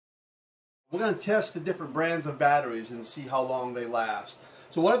We're going to test the different brands of batteries and see how long they last.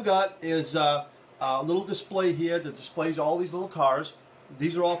 So what I've got is a little display here that displays all these little cars.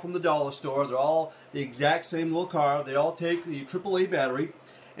 These are all from the dollar store. They're all the exact same little car. They all take the AAA battery.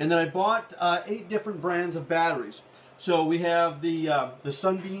 And then I bought 8 different brands of batteries. So we have the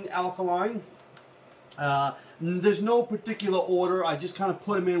Sunbeam alkaline. There's no particular order. I just kind of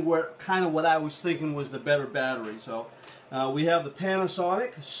put them in where kind of what I was thinking was the better battery. So we have the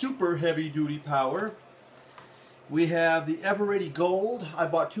Panasonic Super Heavy Duty Power. We have the Everready Gold. I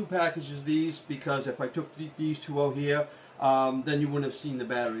bought 2 packages of these because if I took these 2 out here, then you wouldn't have seen the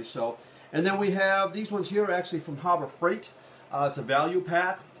battery. So, and then we have these ones here are actually from Harbor Freight. It's a value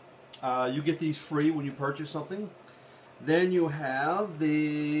pack. You get these free when you purchase something. Then you have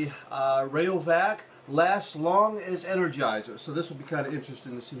the Rayovac Last Long as Energizer. So this will be kind of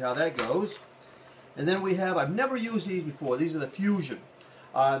interesting to see how that goes. And then we have, I've never used these before, these are the Fusion.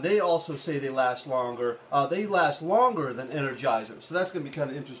 They also say they last longer. They last longer than Energizer. So that's going to be kind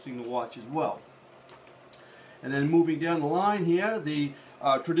of interesting to watch as well. And then moving down the line here, the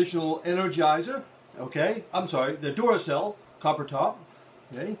traditional Energizer. Okay, I'm sorry, the Duracell copper top.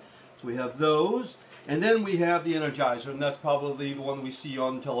 Okay, so we have those. And then we have the Energizer, and that's probably the one we see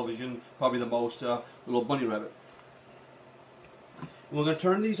on television, probably the most, little bunny rabbit. And we're going to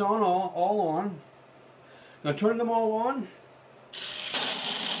turn these on, all on. Going to turn them all on.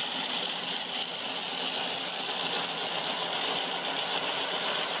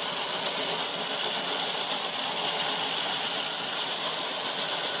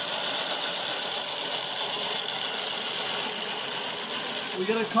 We're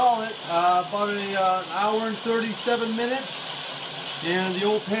going to call it about an hour and 37 minutes, and the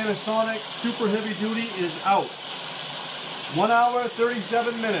old Panasonic Super Heavy Duty is out. 1 hour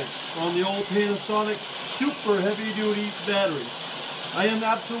 37 minutes on the old Panasonic Super Heavy Duty battery. I am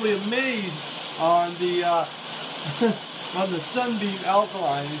absolutely amazed on the on the Sunbeam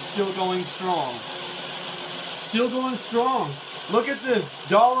alkaline. It's still going strong. Still going strong. Look at this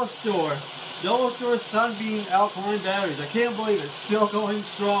dollar store Sunbeam alkaline batteries. I can't believe it's still going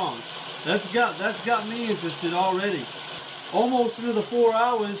strong. That's got me interested already. Almost through the 4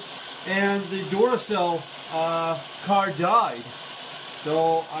 hours, and the Duracell car died.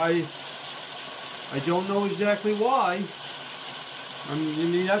 So I don't know exactly why. I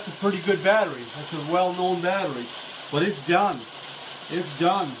mean, that's a pretty good battery. That's a well-known battery, but it's done. It's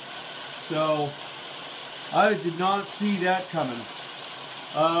done. So I did not see that coming.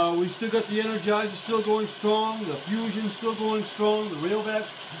 We still got the Energizer still going strong, the Fusion still going strong, the Rayovac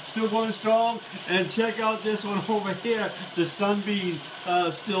still going strong, and check out this one over here, the Sunbeam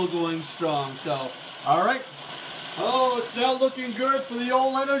still going strong. So, alright. Oh, it's not looking good for the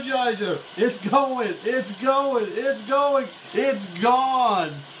old Energizer. It's going, it's going, it's going, it's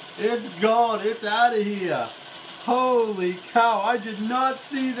gone. It's gone, it's out of here. Holy cow, I did not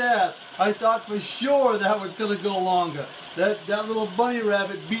see that. I thought for sure that was going to go longer. That little bunny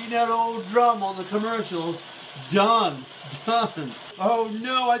rabbit beating that old drum on the commercials. Done. Done. Oh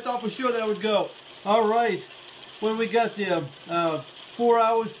no, I thought for sure that would go. Alright, what do we got there? 4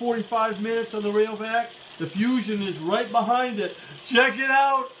 hours, 45 minutes on the Rayovac. The Fusion is right behind it. Check it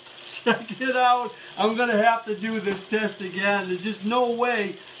out. Check it out. I'm going to have to do this test again. There's just no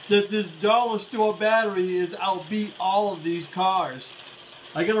way that this dollar store battery is outbeat all of these cars.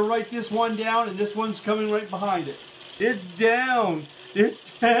 I got to write this one down, and this one's coming right behind it. It's down.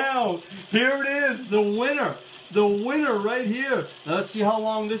 It's down. Here it is, the winner. The winner right here. Now let's see how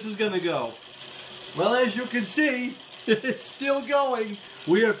long this is going to go. Well, as you can see, it's still going.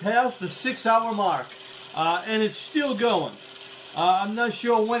 We are past the 6-hour mark, and it's still going. I'm not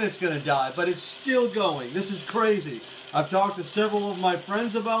sure when it's going to die, but it's still going. This is crazy. I've talked to several of my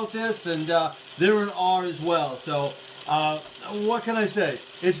friends about this, and they're in awe as well. So, what can I say?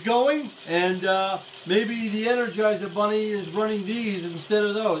 It's going, and maybe the Energizer Bunny is running these instead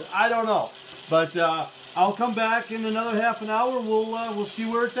of those. I don't know, but I'll come back in another half an hour. We'll see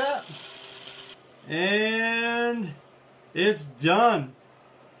where it's at, and it's done.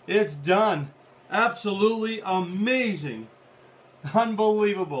 It's done. Absolutely amazing.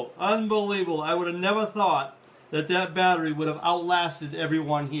 Unbelievable. Unbelievable. I would have never thought that battery would have outlasted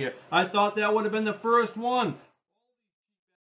everyone here. I thought that would have been the first one.